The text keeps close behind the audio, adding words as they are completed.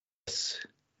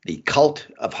the Cult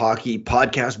of Hockey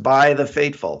podcast by the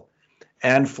faithful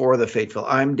and for the faithful.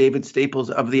 I'm David Staples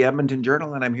of the Edmonton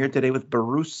Journal, and I'm here today with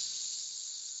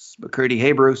Bruce McCurdy.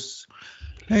 Hey, Bruce.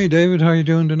 Hey, David. How are you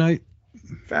doing tonight?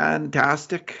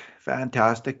 Fantastic.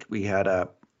 We had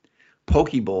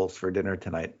poke bowls for dinner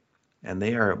tonight, and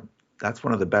that's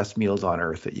one of the best meals on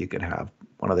earth that you can have.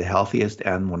 One of the healthiest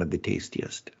and one of the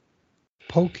tastiest.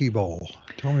 Poke bowl.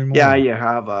 Tell me more. Yeah, you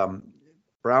have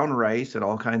brown rice and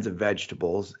all kinds of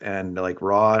vegetables and like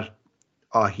raw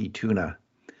ahi tuna,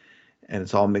 and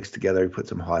it's all mixed together. You put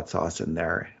some hot sauce in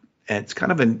there, and it's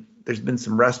kind of there's been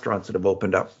some restaurants that have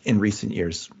opened up in recent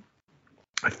years.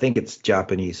 I think it's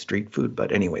Japanese street food,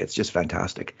 but anyway, it's just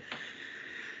fantastic.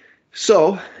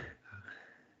 So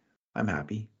I'm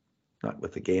happy, not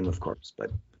with the game, of course,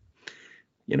 but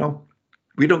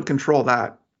we don't control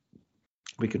that.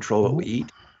 We control what we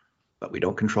eat, but we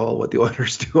don't control what the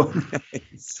Oilers do on the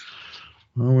ice.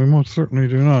 Well, we most certainly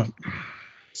do not.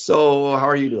 So how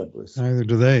are you doing, Bruce? Neither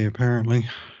do they, apparently.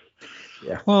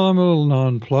 Yeah. Well, I'm a little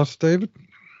nonplussed, David.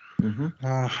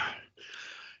 Mm-hmm.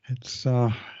 It's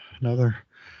another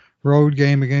road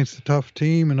game against a tough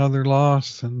team, another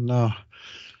loss, and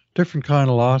different kind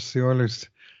of loss. The Oilers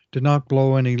did not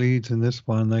blow any leads in this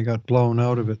one. They got blown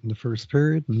out of it in the first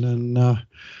period, and then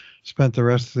spent the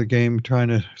rest of the game trying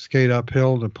to skate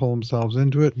uphill to pull themselves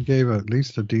into it, and gave at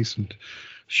least a decent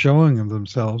showing of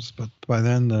themselves. But by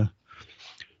then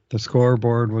the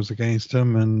scoreboard was against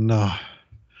them, and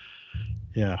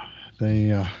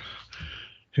they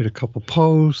hit a couple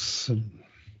posts, and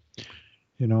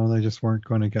they just weren't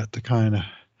going to get the kind of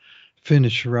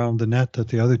finish around the net that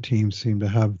the other teams seem to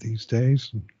have these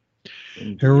days.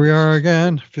 And here we are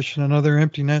again, fishing another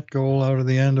empty net goal out of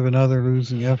the end of another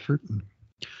losing effort. And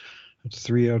it's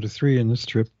 3 out of 3 in this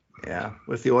trip. Yeah,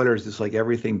 with the Oilers, it's like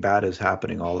everything bad is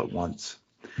happening all at once.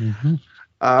 Mm-hmm.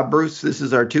 Bruce, this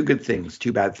is our two good things,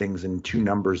 two bad things, and two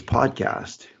numbers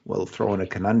podcast. We'll throw in a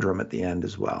conundrum at the end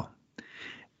as well.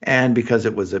 And because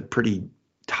it was a pretty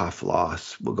tough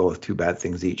loss, we'll go with two bad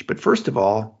things each. But first of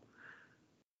all,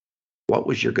 what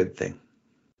was your good thing?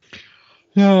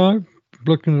 Yeah, I'm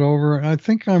looking it over. I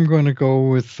think I'm going to go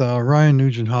with Ryan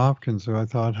Nugent-Hopkins, who I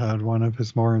thought had one of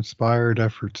his more inspired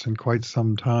efforts in quite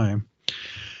some time.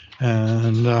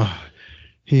 And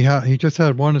he just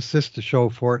had one assist to show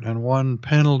for it and one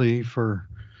penalty for,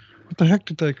 what the heck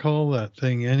did they call that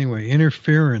thing anyway?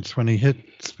 Interference when he hit,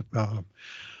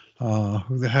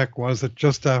 who the heck was it,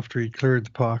 just after he cleared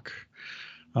the puck.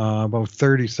 About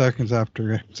 30 seconds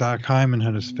after Zach Hyman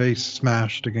had his face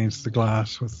smashed against the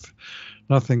glass with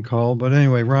nothing called. But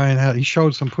anyway, Ryan he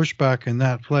showed some pushback in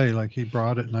that play, like he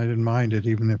brought it, and I didn't mind it,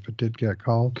 even if it did get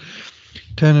called.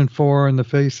 10-4 in the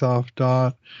face-off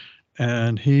dot.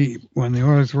 And when the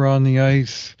Oilers were on the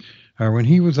ice, or when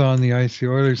he was on the ice, the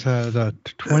Oilers had a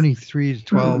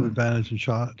 23-12 advantage in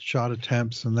shot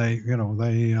attempts, and they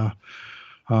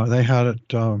had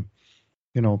it,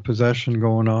 possession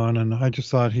going on. And I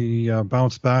just thought he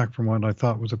bounced back from what I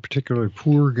thought was a particularly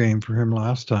poor game for him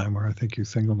last time, where I think you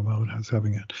singled him out as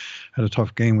having had a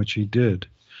tough game, which he did.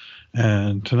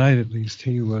 And tonight, at least,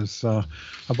 he was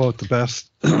about the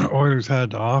best Oilers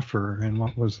had to offer in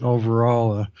what was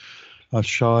overall a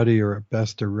shoddy or at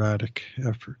best erratic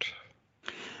effort.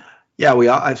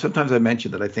 Yeah, sometimes I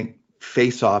mention that I think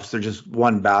face-offs, they're just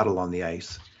one battle on the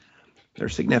ice. They're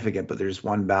significant, but there's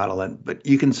one battle. But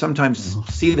you can sometimes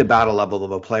see the battle level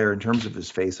of a player in terms of his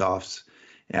face-offs.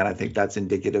 And I think that's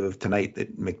indicative of tonight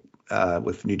that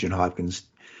with Nugent-Hopkins,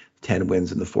 10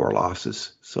 wins and the 4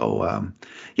 losses. So,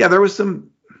 there was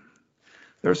some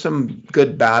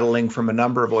good battling from a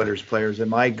number of Oilers players.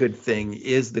 And my good thing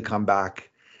is the comeback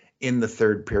in the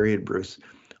third period, Bruce.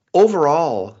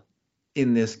 Overall,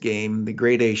 in this game, the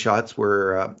grade A shots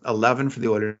were 11 for the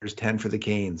Oilers, 10 for the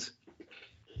Canes.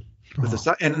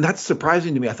 And that's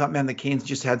surprising to me. I thought, man, the Canes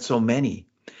just had so many.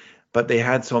 But they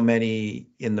had so many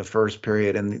in the first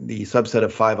period. And the subset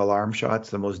of 5 alarm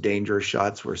shots, the most dangerous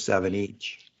shots, were 7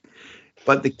 each.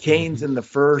 But the Canes in the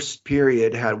first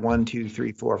period had 1, 2,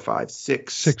 3, 4, 5,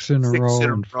 6. 6 in a row,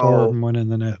 and 4 of them went in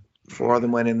the net. 4 of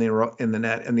them went in the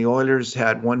net. And the Oilers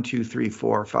had 1, 2, 3,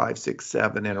 4, 5, 6,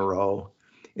 7 in a row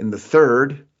in the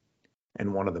third.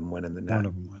 And one of them went in the net. One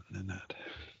of them went in the net.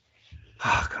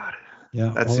 Oh, God.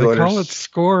 Yeah, they call it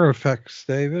score effects,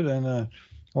 David. And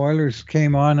Oilers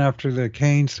came on after the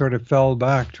Canes sort of fell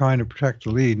back trying to protect the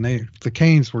lead. And the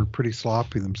Canes were pretty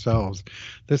sloppy themselves.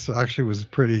 This actually was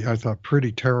pretty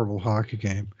terrible hockey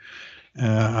game.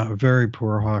 Very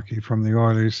poor hockey from the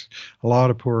Oilers. A lot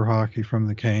of poor hockey from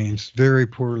the Canes. Very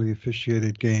poorly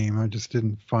officiated game. I just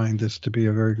didn't find this to be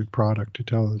a very good product, to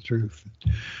tell the truth.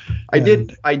 I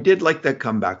did like that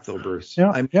comeback though, Bruce.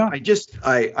 Yeah, yeah.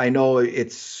 I know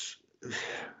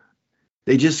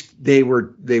they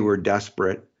were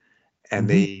desperate, and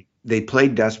they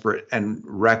played desperate and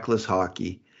reckless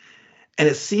hockey, and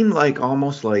it seemed like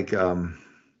almost like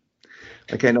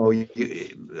I know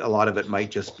a lot of it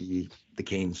might just be the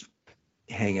Canes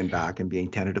hanging back and being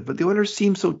tentative, but the Oilers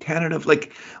seem so tentative.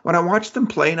 Like when I watch them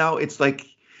play now, it's like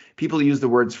people use the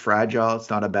words fragile. It's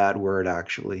not a bad word,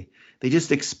 actually. They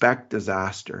just expect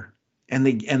disaster, and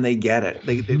they get it.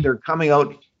 They're coming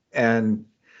out, and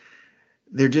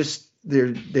they're just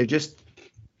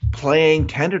playing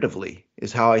tentatively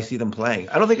is how I see them playing.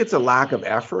 I don't think it's a lack of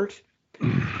effort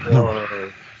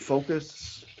or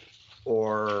focus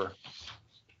or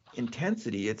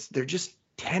intensity. They're just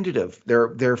tentative.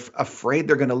 They're afraid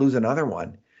they're going to lose another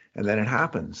one, and then it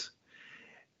happens.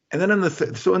 And then in the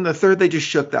third, they just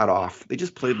shook that off. They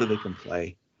just played what they can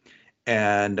play.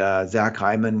 And Zach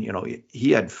Hyman,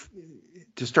 he had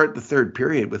to start the third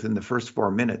period within the first 4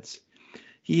 minutes.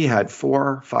 He had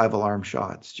 4 5-alarm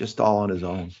shots, just all on his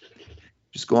own,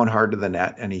 just going hard to the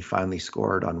net, and he finally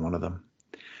scored on one of them.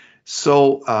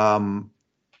 So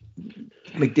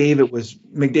McDavid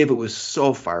was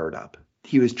so fired up.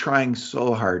 He was trying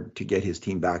so hard to get his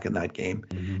team back in that game,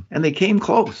 and they came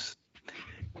close.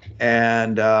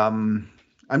 And I'm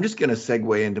just going to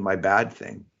segue into my bad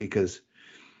thing, because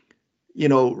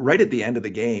right at the end of the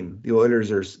game, the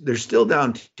Oilers they're still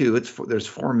down 2. There's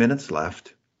 4 minutes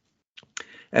left,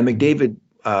 and McDavid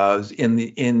is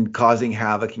in causing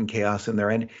havoc and chaos in their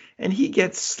end, and he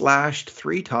gets slashed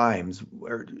 3 times,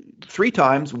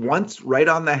 once right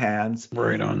on the hands.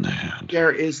 Right on the hand.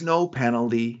 There is no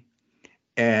penalty,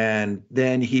 and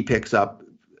then he picks up.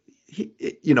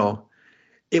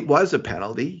 It was a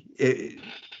penalty.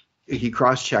 He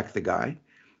cross-checked the guy.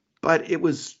 But it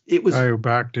was guy who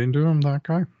backed into him, that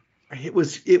guy. It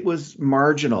was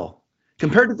marginal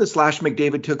compared to the slash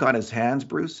McDavid took on his hands,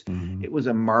 Bruce. It was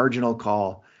a marginal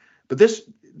call. But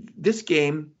this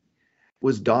game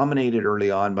was dominated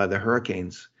early on by the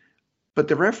Hurricanes. But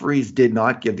the referees did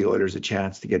not give the Oilers a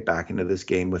chance to get back into this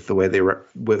game with the way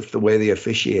they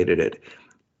officiated it.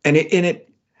 And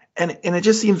it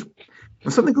just seems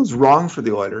when something goes wrong for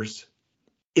the Oilers,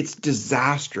 it's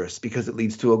disastrous because it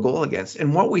leads to a goal against.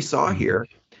 And what we saw here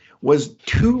was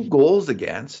 2 goals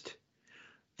against,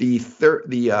 the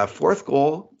fourth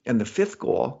goal and the 5th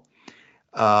goal,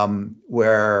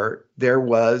 where there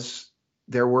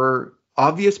were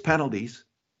obvious penalties,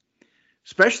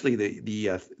 especially the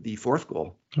 4th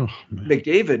goal. Oh, man.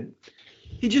 McDavid,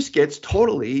 he just gets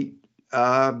totally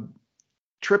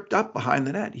tripped up behind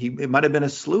the net. It might have been a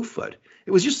slew foot.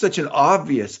 It was just such an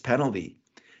obvious penalty.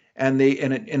 And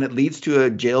it leads to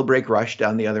a jailbreak rush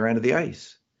down the other end of the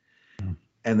ice,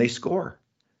 and they score.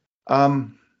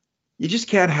 You just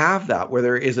can't have that where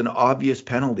there is an obvious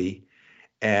penalty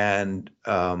and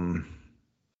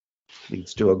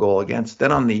leads to a goal against.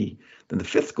 Then the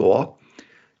 5th goal,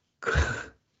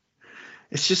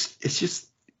 it's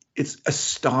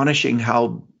astonishing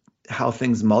how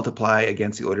things multiply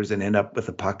against the Oilers and end up with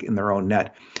a puck in their own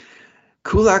net.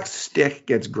 Kulak's stick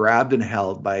gets grabbed and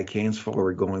held by a Canes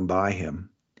forward going by him.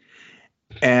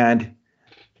 And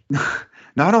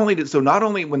not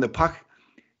only when the puck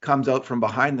comes out from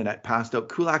behind the net, passed out,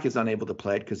 Kulak is unable to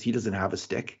play it because he doesn't have a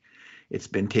stick. It's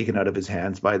been taken out of his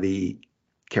hands by the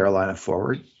Carolina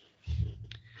forward.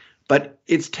 But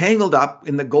it's tangled up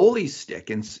in the goalie's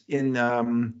stick in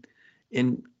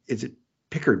is it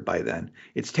Pickard by then?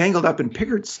 It's tangled up in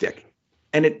Pickard's stick,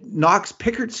 and it knocks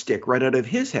Pickard's stick right out of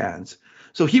his hands.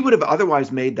 So he would have otherwise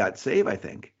made that save, I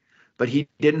think, but he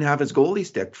didn't have his goalie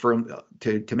stick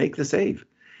to make the save,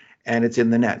 and it's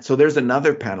in the net. So there's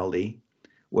another penalty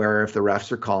where if the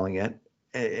refs are calling it,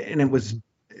 and it was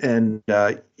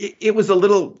a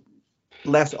little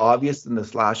less obvious than the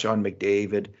slash on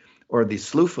McDavid or the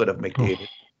slew foot of McDavid,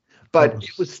 but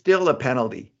it was still a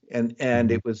penalty, and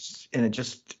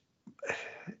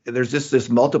there's just this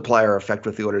multiplier effect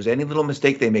with the Oilers. Any little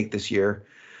mistake they make this year,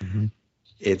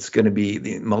 it's going to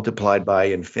be multiplied by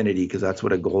infinity, because that's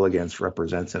what a goal against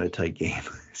represents in a tight game.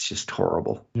 It's just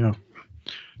horrible. Yeah.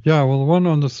 Well, the one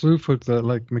on the slew foot, that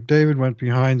like McDavid went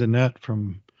behind the net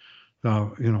from,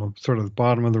 sort of the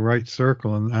bottom of the right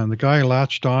circle, and the guy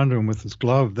latched onto him with his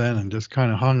glove then and just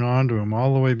kind of hung onto him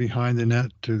all the way behind the net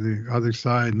to the other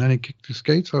side, and then he kicked his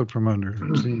skates out from under.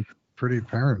 It seemed pretty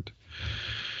apparent.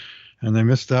 And they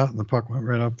missed out, and the puck went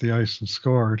right up the ice and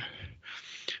scored.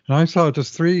 And I saw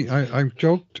just three. I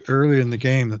joked early in the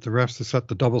game that the refs had set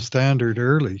the double standard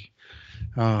early,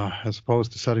 as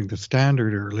opposed to setting the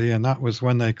standard early. And that was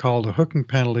when they called a hooking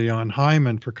penalty on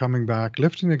Hyman for coming back,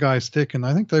 lifting the guy's stick. And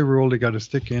I think they ruled he got a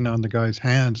stick in on the guy's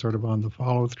hand, sort of on the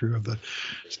follow through of the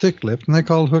stick lift. And they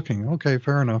called hooking. Okay,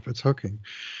 fair enough. It's hooking.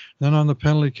 Then on the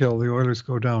penalty kill, the Oilers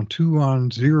go down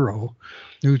 2-0.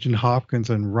 Nugent Hopkins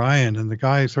and Ryan, and the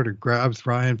guy sort of grabs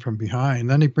Ryan from behind.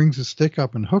 Then he brings his stick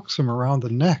up and hooks him around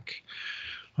the neck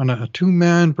on a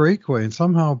two-man breakaway, and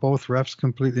somehow both refs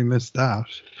completely missed that.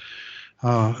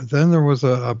 Then there was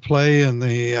a play in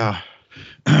the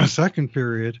second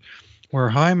period where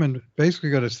Hyman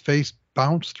basically got his face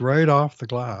bounced right off the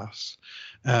glass,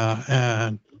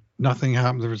 and nothing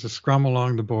happened. There was a scrum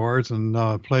along the boards,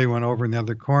 and play went over in the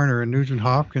other corner, and Nugent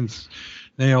Hopkins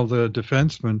nailed the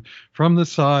defenseman from the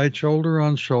side, shoulder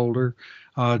on shoulder,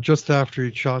 just after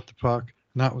he'd shot the puck.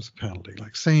 And that was a penalty,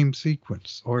 like same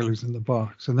sequence, Oilers in the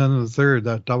box. And then the third,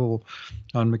 that double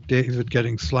on McDavid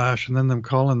getting slashed, and then them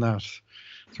calling that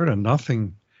sort of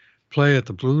nothing play at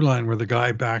the blue line where the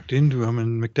guy backed into him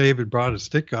and McDavid brought his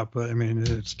stick up. I mean,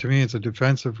 to me, it's a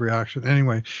defensive reaction.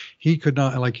 Anyway, he could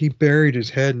not, like, he buried his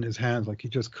head in his hands, like he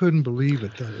just couldn't believe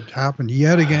it that it happened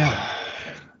yet again.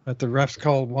 That the refs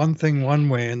called one thing one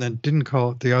way and then didn't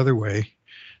call it the other way.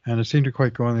 And it seemed to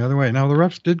quite go on the other way. Now, the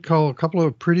refs did call a couple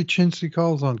of pretty chintzy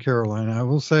calls on Carolina. I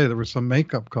will say there were some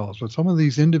makeup calls, but some of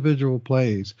these individual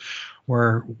plays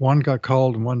where one got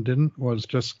called and one didn't was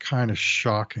just kind of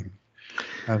shocking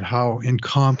at how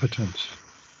incompetent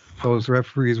those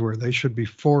referees were. They should be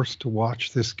forced to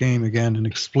watch this game again and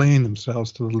explain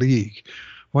themselves to the league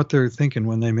what they're thinking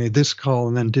when they made this call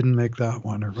and then didn't make that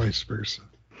one, or vice versa.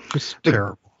 Just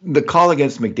terrible. The call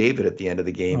against McDavid at the end of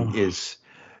the game is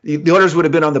the Oilers would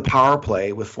have been on the power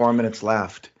play with 4 minutes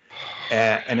left,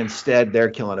 and instead they're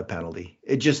killing a penalty.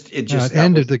 It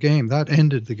ended the game. That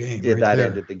ended the game. Yeah, that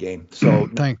ended the game. So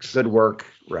thanks. Good work,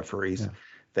 referees. Yeah.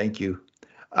 Thank you.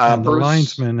 And the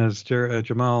linesman, as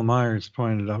Jamal Myers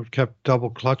pointed out, kept double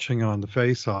clutching on the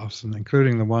face-offs, and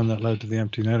including the one that led to the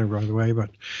empty netter, by the way.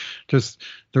 But just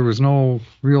there was no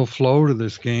real flow to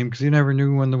this game because you never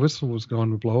knew when the whistle was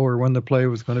going to blow or when the play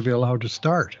was going to be allowed to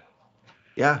start.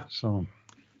 Yeah. So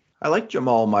I like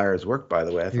Jamal Myers' work, by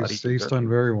the way. I thought he's done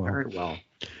very well. Very well.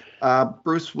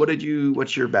 Bruce,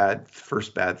 what's your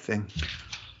first bad thing?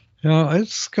 Yeah,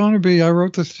 it's going to be, I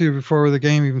wrote this to you before the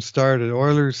game even started,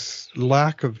 Oilers'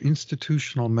 lack of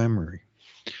institutional memory.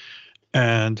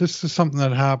 And this is something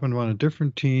that happened on a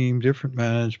different team, different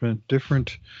management,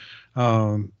 different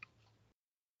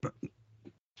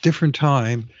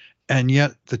time. And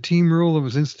yet the team rule that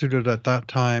was instituted at that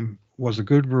time was a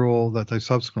good rule that they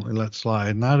subsequently let slide.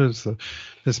 And that is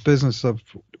this business of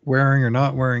wearing or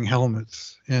not wearing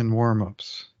helmets in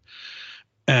warm-ups.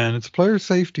 And it's a player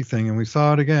safety thing, and we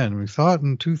saw it again. We saw it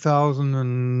in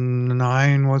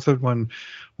 2009, was it, when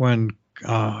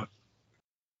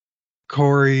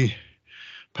Corey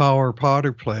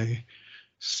Potter play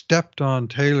stepped on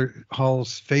Taylor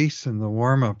Hall's face in the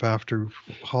warm-up after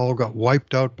Hall got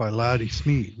wiped out by Laddie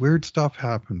Smead. Weird stuff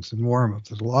happens in warm-ups.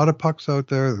 There's a lot of pucks out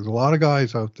there. There's a lot of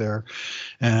guys out there.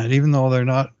 And even though they're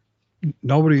not,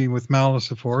 nobody with malice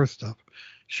aforethought stuff,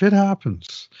 shit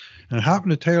happens. And it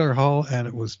happened to Taylor Hall, and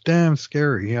it was damn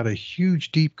scary. He had a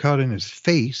huge deep cut in his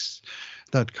face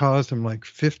that caused him like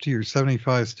 50 or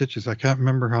 75 stitches. I can't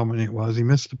remember how many it was. He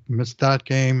missed that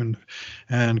game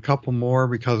and a couple more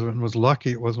because of it, and was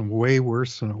lucky it wasn't way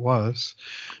worse than it was.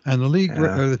 And the league,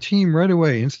 or the team right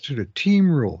away instituted a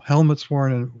team rule: helmets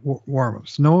worn in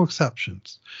warm-ups, no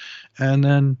exceptions. And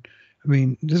then, I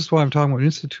mean, this is why I'm talking about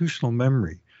institutional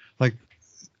memory. Like,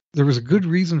 there was a good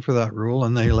reason for that rule,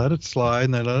 and they let it slide,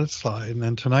 and they let it slide. And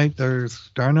then tonight, there's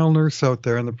Darnell Nurse out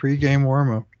there in the pregame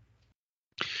warm-up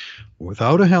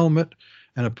without a helmet,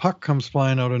 and a puck comes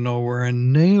flying out of nowhere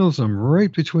and nails him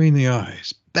right between the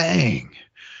eyes. Bang!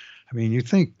 I mean, you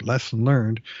think lesson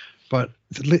learned, but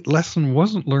the lesson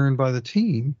wasn't learned by the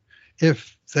team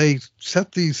if they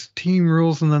set these team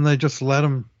rules and then they just let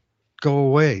them go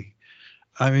away.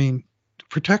 I mean,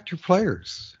 protect your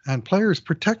players, and players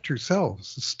protect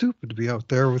yourselves. It's stupid to be out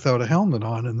there without a helmet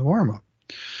on in the warm-up.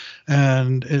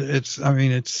 And it's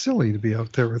silly to be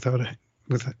out there without a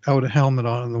helmet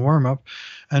on in the warm-up.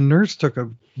 And Nurse took a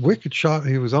wicked shot.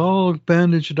 He was all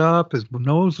bandaged up. His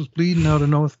nose was bleeding out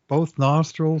of both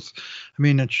nostrils. I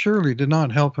mean, it surely did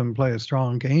not help him play a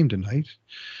strong game tonight.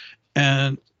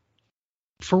 And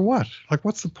for what? Like,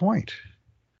 what's the point?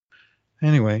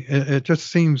 Anyway, it just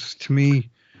seems to me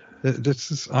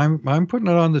I'm putting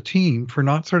it on the team for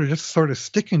not sort of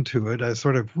sticking to it as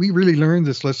sort of, we really learned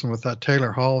this lesson with that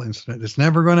Taylor Hall incident. It's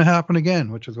never going to happen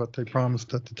again, which is what they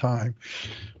promised at the time.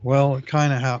 Well, it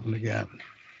kind of happened again.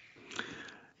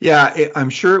 Yeah,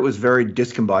 I'm sure it was very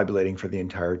discombobulating for the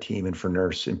entire team and for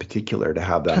Nurse in particular to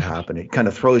have that happen. It kind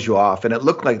of throws you off, and it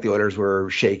looked like the Oilers were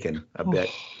shaken a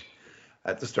bit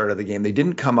at the start of the game. They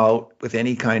didn't come out with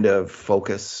any kind of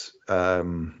focus.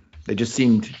 They just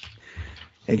seemed,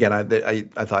 again,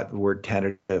 I thought the word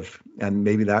tentative, and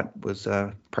maybe that was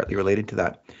partly related to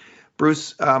that.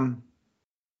 Bruce,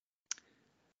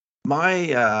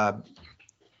 my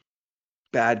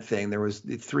bad thing, there was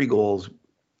 3 goals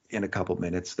in a couple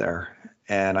minutes there,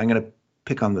 and I'm going to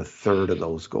pick on the third of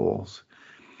those goals.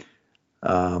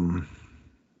 There's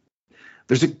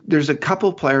a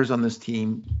couple players on this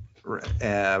team,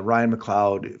 Ryan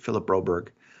McLeod, Philip Broberg,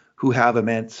 who have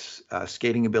immense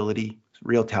skating ability,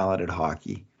 real talented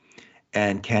hockey,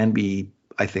 and can be,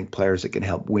 I think, players that can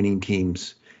help winning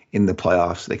teams in the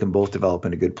playoffs. They can both develop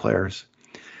into good players,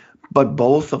 but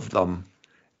both of them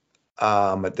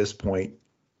at this point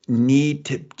need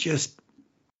to just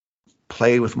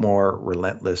play with more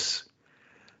relentless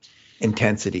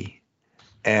intensity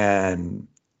and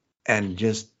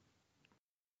just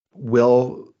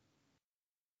will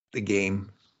the game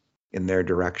in their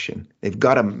direction. They've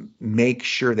got to make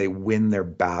sure they win their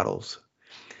battles.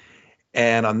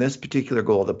 And on this particular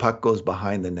goal, the puck goes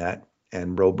behind the net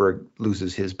and Broberg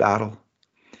loses his battle.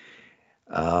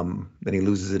 Then he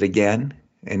loses it again.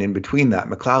 And in between that,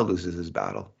 McLeod loses his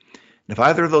battle. And if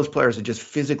either of those players had just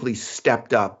physically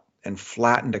stepped up and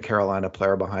flattened a Carolina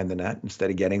player behind the net instead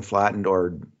of getting flattened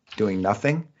or doing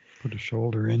nothing, put a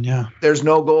shoulder in, yeah, there's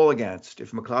no goal against.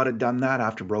 If McLeod had done that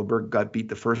after Broberg got beat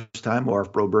the first time, or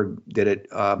if Broberg did it,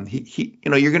 he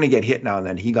you're going to get hit now and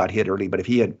then. He got hit early, but if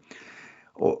he had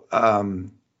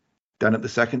done it the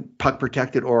second, puck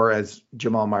protected, or as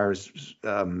Jamal Myers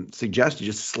suggested,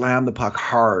 just slam the puck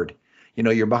hard.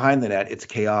 You're behind the net. It's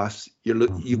chaos.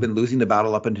 You've been losing the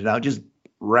battle up until now. Just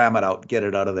ram it out, get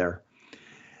it out of there.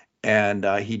 And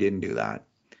he didn't do that.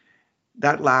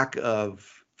 That lack of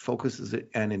focus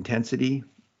and intensity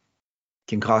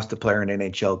can cost a player an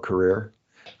NHL career.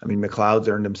 I mean, McLeod's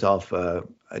earned himself a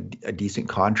decent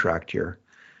contract here.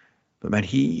 But man,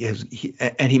 he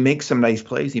makes some nice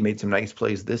plays. He made some nice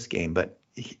plays this game, but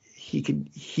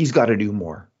he's got to do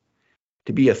more.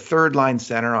 To be a third line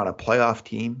center on a playoff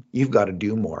team, you've got to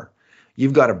do more.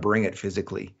 You've got to bring it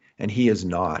physically, and he is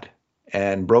not.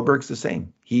 And Broberg's the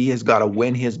same. He has got to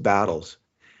win his battles.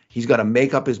 He's got to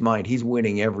make up his mind. He's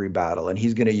winning every battle, and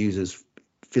he's going to use his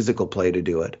physical play to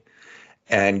do it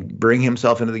and bring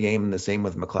himself into the game. And the same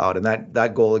with McLeod. And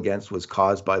that goal against was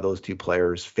caused by those 2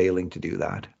 players failing to do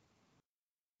that.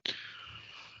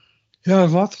 Yeah,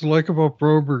 there's lots to like about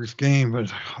Broberg's game,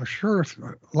 but sure,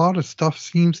 a lot of stuff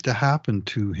seems to happen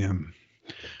to him.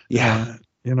 Yeah.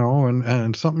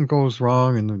 And something goes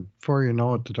wrong, and before you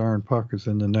know it, the darn puck is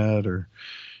in the net, or,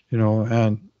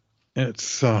 and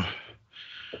it's, I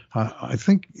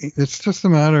think it's just a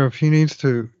matter of he needs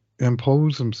to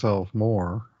impose himself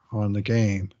more on the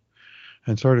game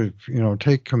and sort of,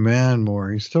 take command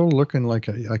more. He's still looking like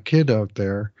a kid out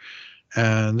there,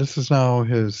 and this is now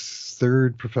his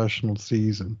 3rd professional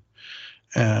season.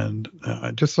 And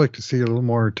I'd just like to see a little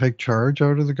more take charge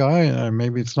out of the guy.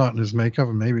 Maybe it's not in his makeup,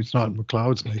 and maybe it's not in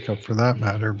McLeod's makeup for that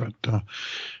matter. But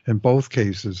in both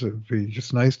cases, it would be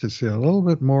just nice to see a little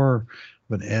bit more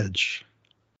of an edge.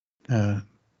 I'm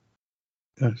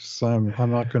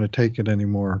not going to take it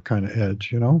anymore kind of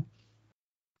edge,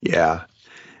 Yeah.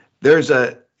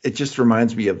 It just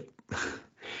reminds me of,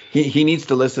 he needs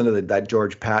to listen to that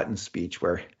George Patton speech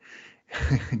where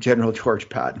General George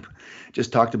Patton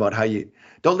just talked about how you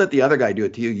don't let the other guy do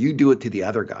it to you. You do it to the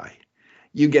other guy.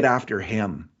 You get after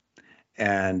him.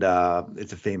 And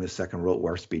it's a famous Second World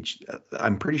War speech.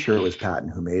 I'm pretty sure it was Patton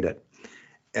who made it.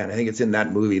 And I think it's in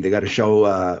that movie. They got to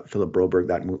show Philip Broberg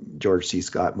that George C.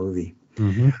 Scott movie.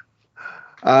 Mm-hmm.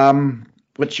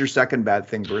 What's your second bad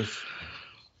thing, Bruce?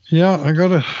 Yeah, I got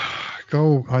to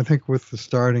go, I think, with the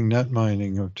starting net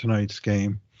mining of tonight's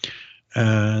game.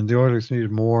 And the Oilers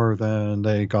needed more than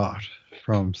they got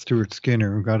from Stuart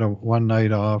Skinner, who got one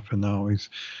night off, and now he's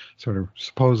sort of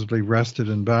supposedly rested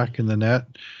and back in the net.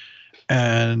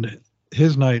 And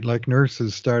his night, like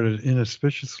Nurse's, started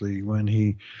inauspiciously when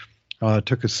he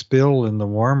took a spill in the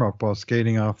warm-up while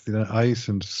skating off the ice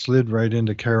and slid right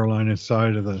into Carolina's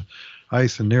side of the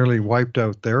ice and nearly wiped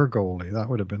out their goalie. That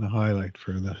would have been a highlight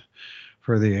for the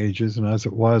ages. And as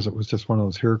it was just one of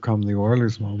those here come the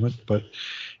Oilers moment. But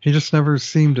he just never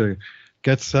seemed to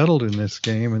get settled in this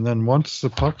game. And then once the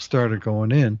puck started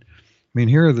going in, mean,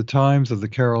 here are the times of the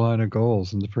Carolina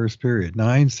goals in the first period: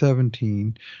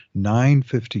 9:17,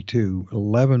 9:52,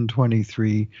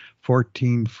 11:23,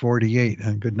 14:48,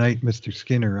 and good night, Mr.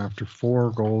 Skinner, after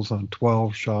 4 goals on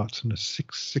 12 shots and a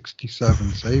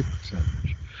 667 save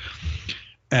percentage.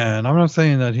 And I'm not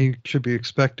saying that he should be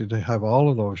expected to have all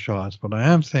of those shots, but I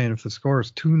am saying if the score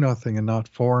is 2-0 and not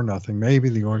 4-0, maybe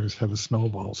the Oilers have a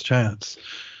snowball's chance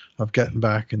of getting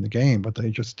back in the game, but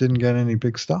they just didn't get any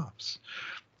big stops.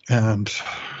 And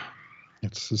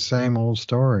it's the same old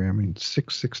story. I mean,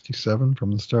 667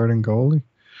 from the starting goalie.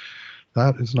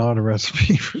 That is not a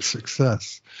recipe for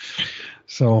success.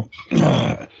 So,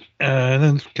 and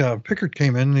then Pickard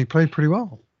came in and he played pretty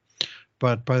well.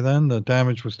 But by then the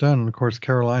damage was done. And of course,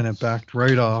 Carolina backed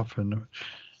right off, and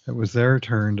it was their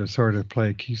turn to sort of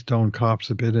play Keystone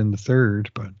Cops a bit in the third.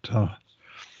 But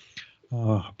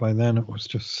by then it was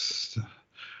just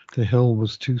the hill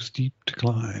was too steep to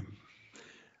climb.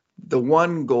 The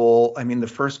one goal, I mean, the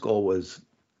first goal was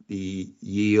the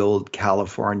yield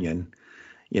Californian.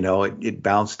 You know, it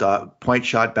bounced off, point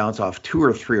shot bounced off 2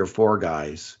 or 3 or 4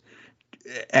 guys.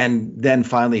 And then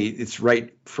finally, it's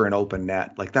right for an open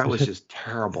net. Like, that was just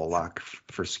terrible luck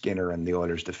for Skinner and the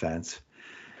Oilers' defense.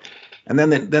 And then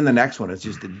the next one is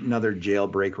just another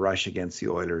jailbreak rush against the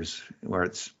Oilers, where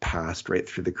it's passed right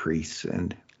through the crease.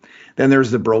 And then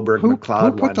there's the Broberg-McLeod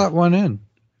one. Who put that one in?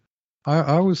 I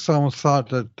always almost thought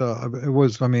that it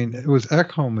was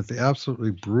Ekholm with the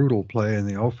absolutely brutal play in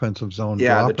the offensive zone,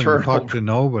 dropping the puck to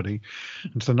nobody.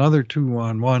 It's another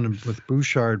 2-on-1 with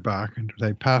Bouchard back, and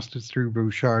they passed it through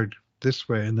Bouchard this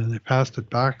way, and then they passed it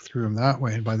back through him that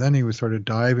way. And by then he was sort of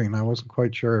diving, and I wasn't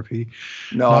quite sure if he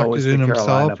knocked it in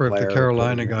himself or if the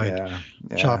Carolina guy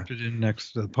chopped it in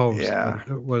next to the post. Yeah.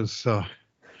 But it was...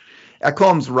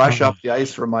 Ekholm's rush up the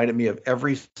ice reminded me of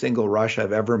every single rush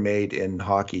I've ever made in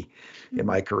hockey in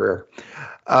my career,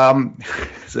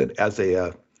 as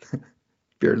a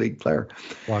beer league player.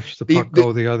 Watch the puck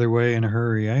go the other way in a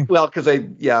hurry, eh? Well, because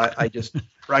I just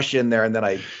rush in there and then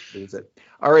I lose it.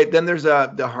 All right, then there's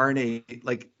the Harney.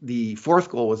 Like, the fourth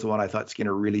goal was the one I thought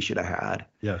Skinner really should have had.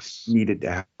 Yes, needed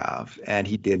to have, and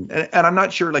he didn't. And I'm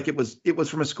not sure. Like, it was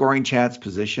from a scoring chance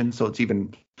position, so it's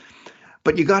even.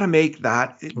 But you got to make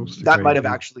that. That might have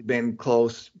actually been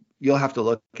close. You'll have to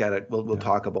look at it. We'll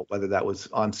talk about whether that was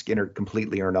on Skinner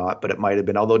completely or not, but it might have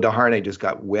been. Although Desharnais just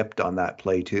got whipped on that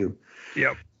play too.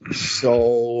 Yep.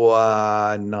 So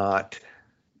not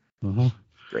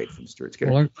great from Stuart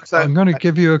Skinner. Well, I'm going to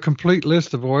give you a complete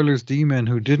list of Oilers D-men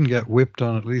who didn't get whipped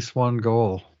on at least one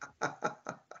goal.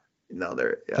 No,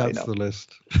 that's the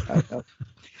list. I know.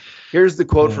 Here's the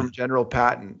quote from General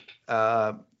Patton.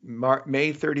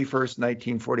 May 31st,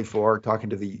 1944,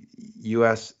 talking to the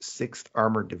U.S. 6th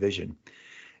Armored Division.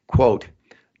 Quote,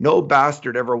 "No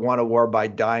bastard ever won a war by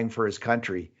dying for his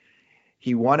country.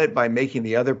 He won it by making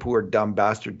the other poor dumb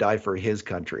bastard die for his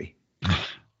country."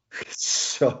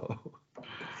 So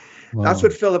that's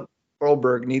what Philip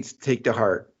Broberg needs to take to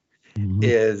heart,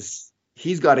 is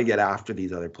he's got to get after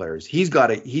these other players. He's got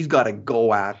to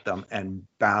go at them and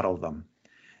battle them.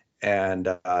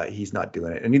 And he's not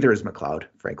doing it, and neither is McLeod,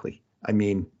 frankly. I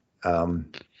mean,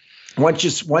 once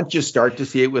you start to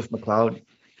see it with McLeod,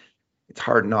 it's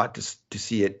hard not to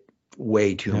see it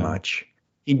way too much.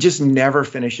 He just never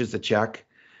finishes the check.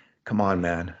 Come on,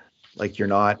 man! Like, you're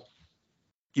not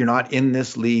in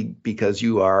this league because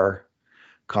you are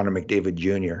Connor McDavid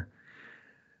Jr.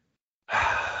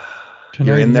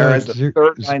 You're in there as the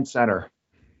third line center.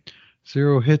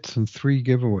 0 hits and 3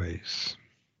 giveaways.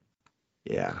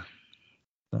 Yeah.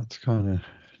 That's kind of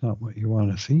not what you want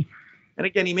to see. And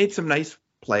again, he made some nice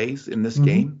plays in this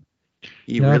game.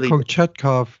 Coach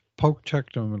Chetkov poke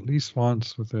checked him at least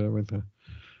once with a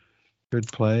good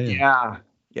play.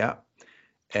 Yeah.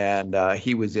 And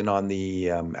he was in on the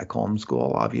Ekholm's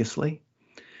goal, obviously,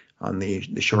 on the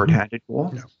shorthanded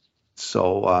goal. Yeah.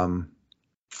 So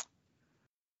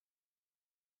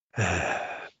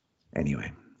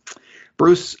anyway,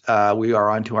 Bruce, we are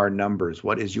on to our numbers.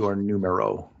 What is your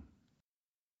numero?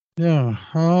 Yeah,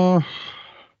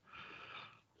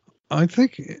 I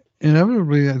think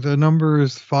inevitably the number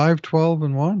is 5, 12,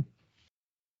 and 1.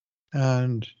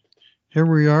 And here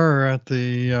we are at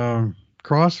the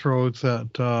crossroads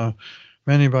that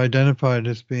many have identified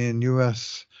as being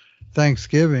U.S.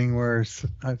 Thanksgiving, where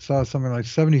I saw something like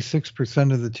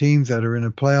 76% of the teams that are in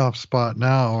a playoff spot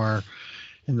now are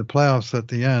in the playoffs at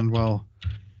the end. Well,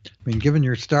 I mean, given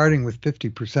you're starting with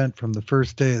 50% from the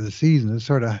first day of the season, it's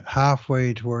sort of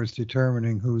halfway towards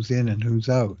determining who's in and who's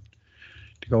out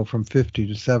to go from 50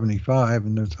 to 75.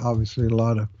 And there's obviously a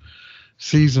lot of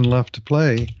season left to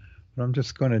play. But I'm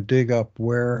just going to dig up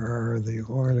where are the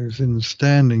Oilers in the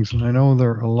standings, and I know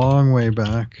they're a long way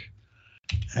back.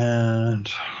 And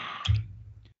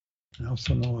I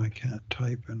also know I can't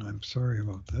type, and I'm sorry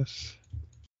about this.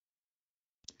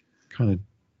 Kind of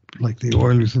like the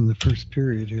Oilers in the first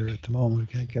period here at the moment.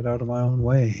 I can't get out of my own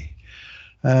way.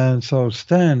 And so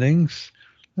standings,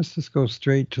 let's just go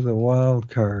straight to the wild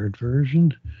card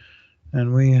version.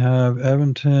 And we have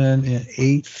Edmonton in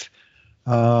 8th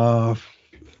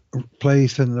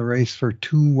place in the race for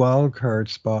 2 wild card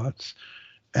spots.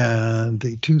 And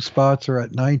the 2 spots are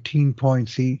at 19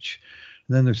 points each.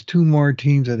 And then there's 2 more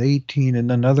teams at 18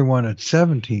 and another one at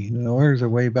 17. And the Oilers are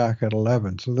way back at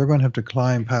 11. So they're going to have to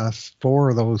climb past 4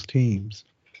 of those teams.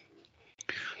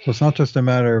 So it's not just a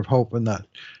matter of hoping that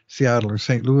Seattle or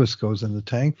St. Louis goes in the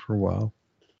tank for a while.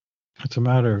 It's a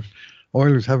matter of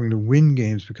Oilers having to win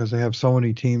games because they have so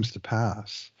many teams to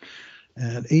pass.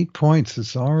 And 8 points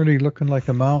is already looking like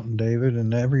a mountain, David.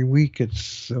 And every week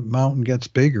the mountain gets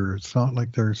bigger. It's not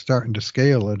like they're starting to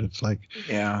scale it. It's like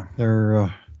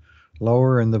they're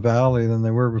lower in the valley than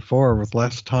they were before with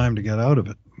less time to get out of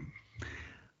it.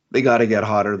 They got to get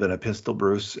hotter than a pistol,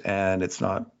 Bruce, and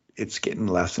it's getting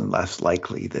less and less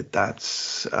likely that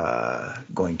that's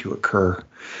going to occur.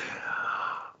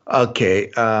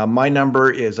 Okay, my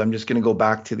number is, I'm just going to go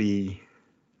back to the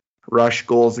rush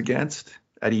goals against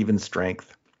at even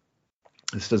strength.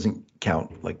 This doesn't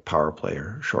count like power play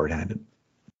or shorthanded.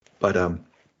 But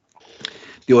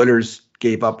the Oilers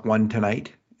gave up 1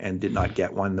 tonight and did not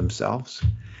get one themselves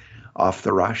off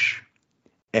the rush.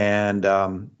 And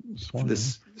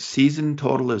this season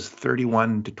total is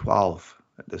 31-12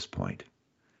 at this point.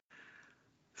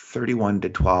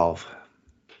 31-12.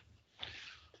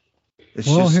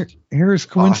 Here's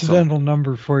coincidental awesome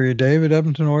number for you, David.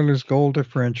 Edmonton Oilers goal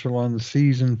differential on the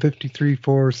season,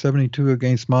 53-4-72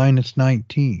 against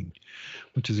 -19,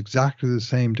 which is exactly the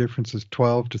same difference as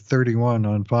 12-31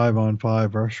 on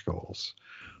 5-on-5 rush goals.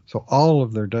 So all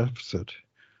of their deficit,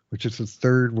 which is the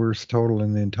 3rd worst total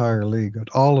in the entire league,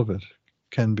 all of it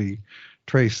can be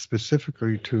traced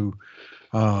specifically to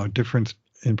difference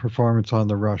in performance on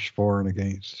the rush for and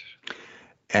against.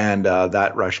 And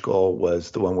that rush goal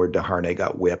was the one where Desharnais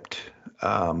got whipped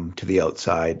to the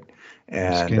outside.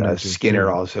 And Skinner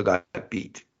also got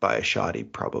beat by a shot he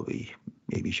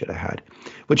maybe should have had.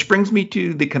 Which brings me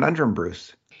to the conundrum,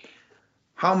 Bruce.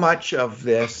 How much of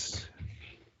this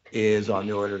is on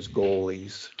the Oilers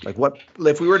goalies? Like, what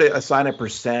if we were to assign a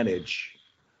percentage,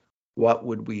 what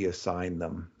would we assign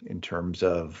them in terms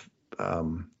of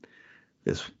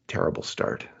this terrible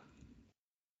start?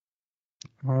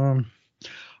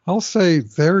 I'll say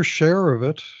their share of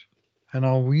it, and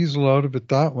I'll weasel out of it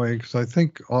that way because I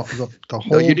think the whole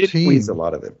no, you didn't team weasel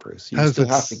out of it, Bruce. You still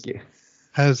have to get.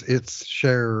 Has its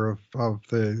share of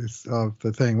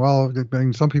the thing. Well, I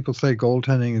mean, some people say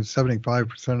goaltending is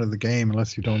 75% of the game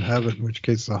unless you don't have it, in which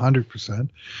case it's 100%.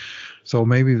 So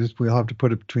maybe we'll have to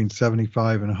put it between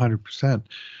 75 and 100%.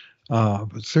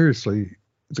 But seriously,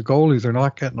 the goalies are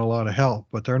not getting a lot of help,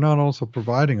 but they're not also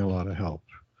providing a lot of help.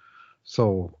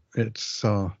 So it's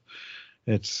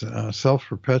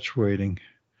self-perpetuating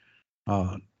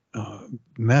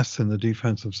mess in the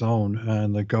defensive zone,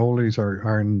 and the goalies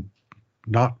are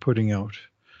not putting out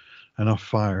enough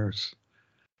fires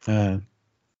and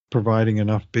providing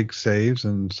enough big saves,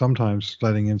 and sometimes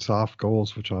letting in soft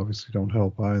goals, which obviously don't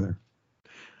help either.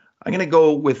 I'm going to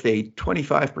go with a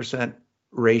 25%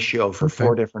 ratio for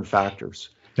 4 different factors.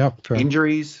 Yep. Fair.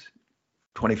 Injuries,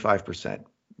 25%.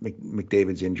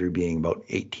 McDavid's injury being about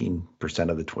 18%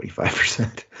 of the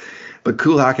 25%. But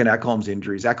Kulak and Ekholm's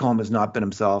injuries. Ekholm has not been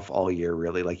himself all year,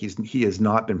 really. Like he has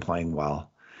not been playing well.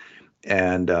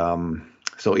 And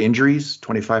so injuries,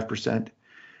 25%.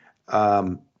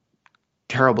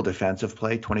 Terrible defensive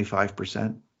play,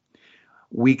 25%.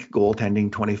 Weak goaltending,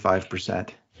 25%.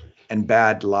 And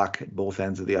bad luck at both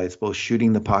ends of the ice, both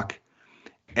shooting the puck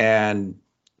and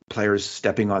players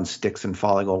stepping on sticks and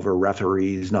falling over,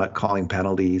 referees not calling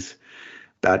penalties,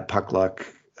 bad puck luck.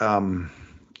 Overall,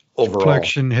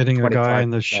 deflection, hitting a guy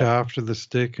in the shaft of the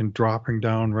stick and dropping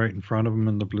down right in front of him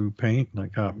in the blue paint,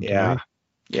 like happened tonight.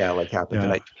 Yeah, like happened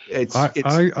tonight.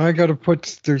 I got to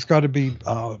put. There's got to be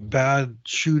bad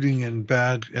shooting and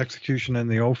bad execution in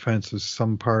the offense is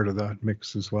some part of that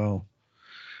mix as well,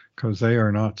 because they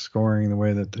are not scoring the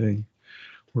way that they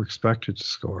were expected to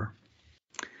score.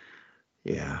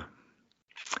 Yeah.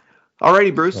 All righty,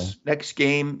 Bruce. So, next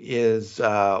game is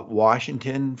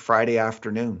Washington Friday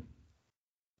afternoon.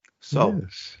 So,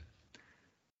 yes.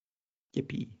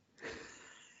 Yippee.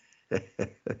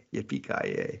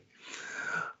 Yippee-ki-yay.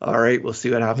 All right, we'll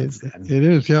see what happens then. It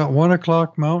is,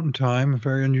 1:00 Mountain Time, a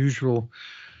very unusual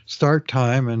start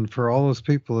time, and for all those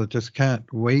people that just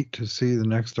can't wait to see the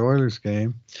next Oilers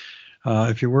game,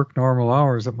 if you work normal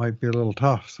hours, it might be a little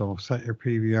tough. So set your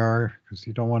PVR because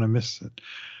you don't want to miss it.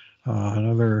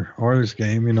 Another Oilers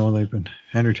game. They've been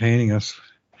entertaining us.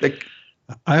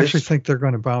 I actually think they're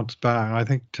going to bounce back. I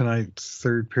think tonight's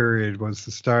third period was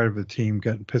the start of the team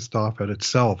getting pissed off at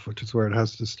itself, which is where it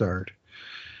has to start,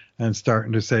 and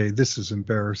starting to say, this is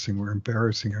embarrassing. We're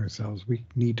embarrassing ourselves. We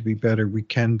need to be better. We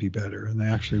can be better. And they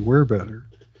actually were better.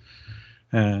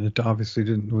 And it obviously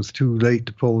was too late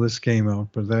to pull this game out,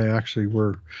 but they actually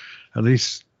were at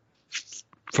least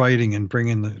fighting and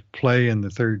bringing the play in the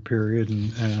third period.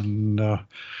 And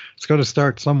it's got to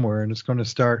start somewhere, and it's going to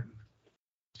start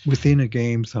within a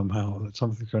game somehow. That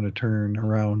something's going to turn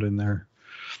around in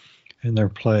their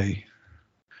play.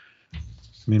 I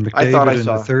mean, McDavid in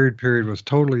the third period was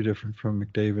totally different from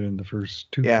McDavid in the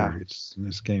first two periods in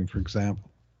this game, for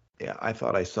example. Yeah, I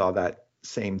thought I saw that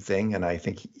same thing, and I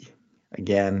think he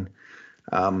didn't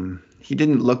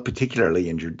look particularly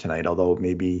injured tonight, although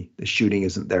maybe the shooting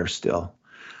isn't there still.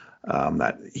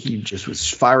 That he just was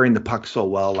firing the puck so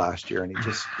well last year, and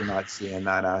you're not seeing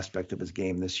that aspect of his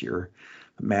game this year.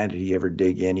 Man, did he ever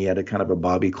dig in? He had a kind of a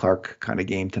Bobby Clark kind of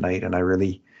game tonight, and I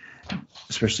really,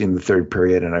 especially in the third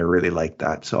period, and I really liked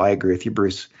that. So I agree with you,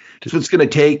 Bruce. Just what it's going to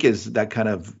take is that kind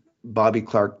of Bobby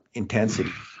Clark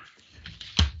intensity.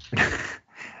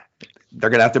 They're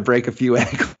going to have to break a few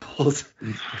ankles.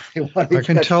 I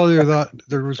can tell you that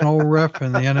there was no ref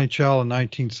in the NHL in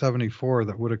 1974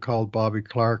 that would have called Bobby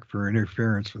Clark for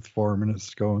interference with 4 minutes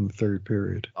to go in the third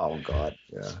period. Oh, God,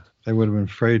 yeah. They would have been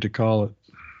afraid to call it.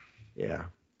 Yeah.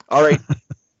 All right,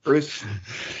 Bruce.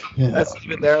 Let's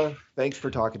leave it there. Thanks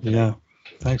for talking to me. Yeah.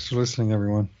 Thanks for listening,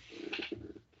 everyone.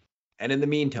 And in the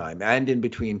meantime, and in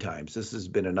between times, this has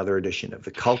been another edition of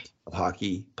the Cult of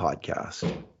Hockey podcast.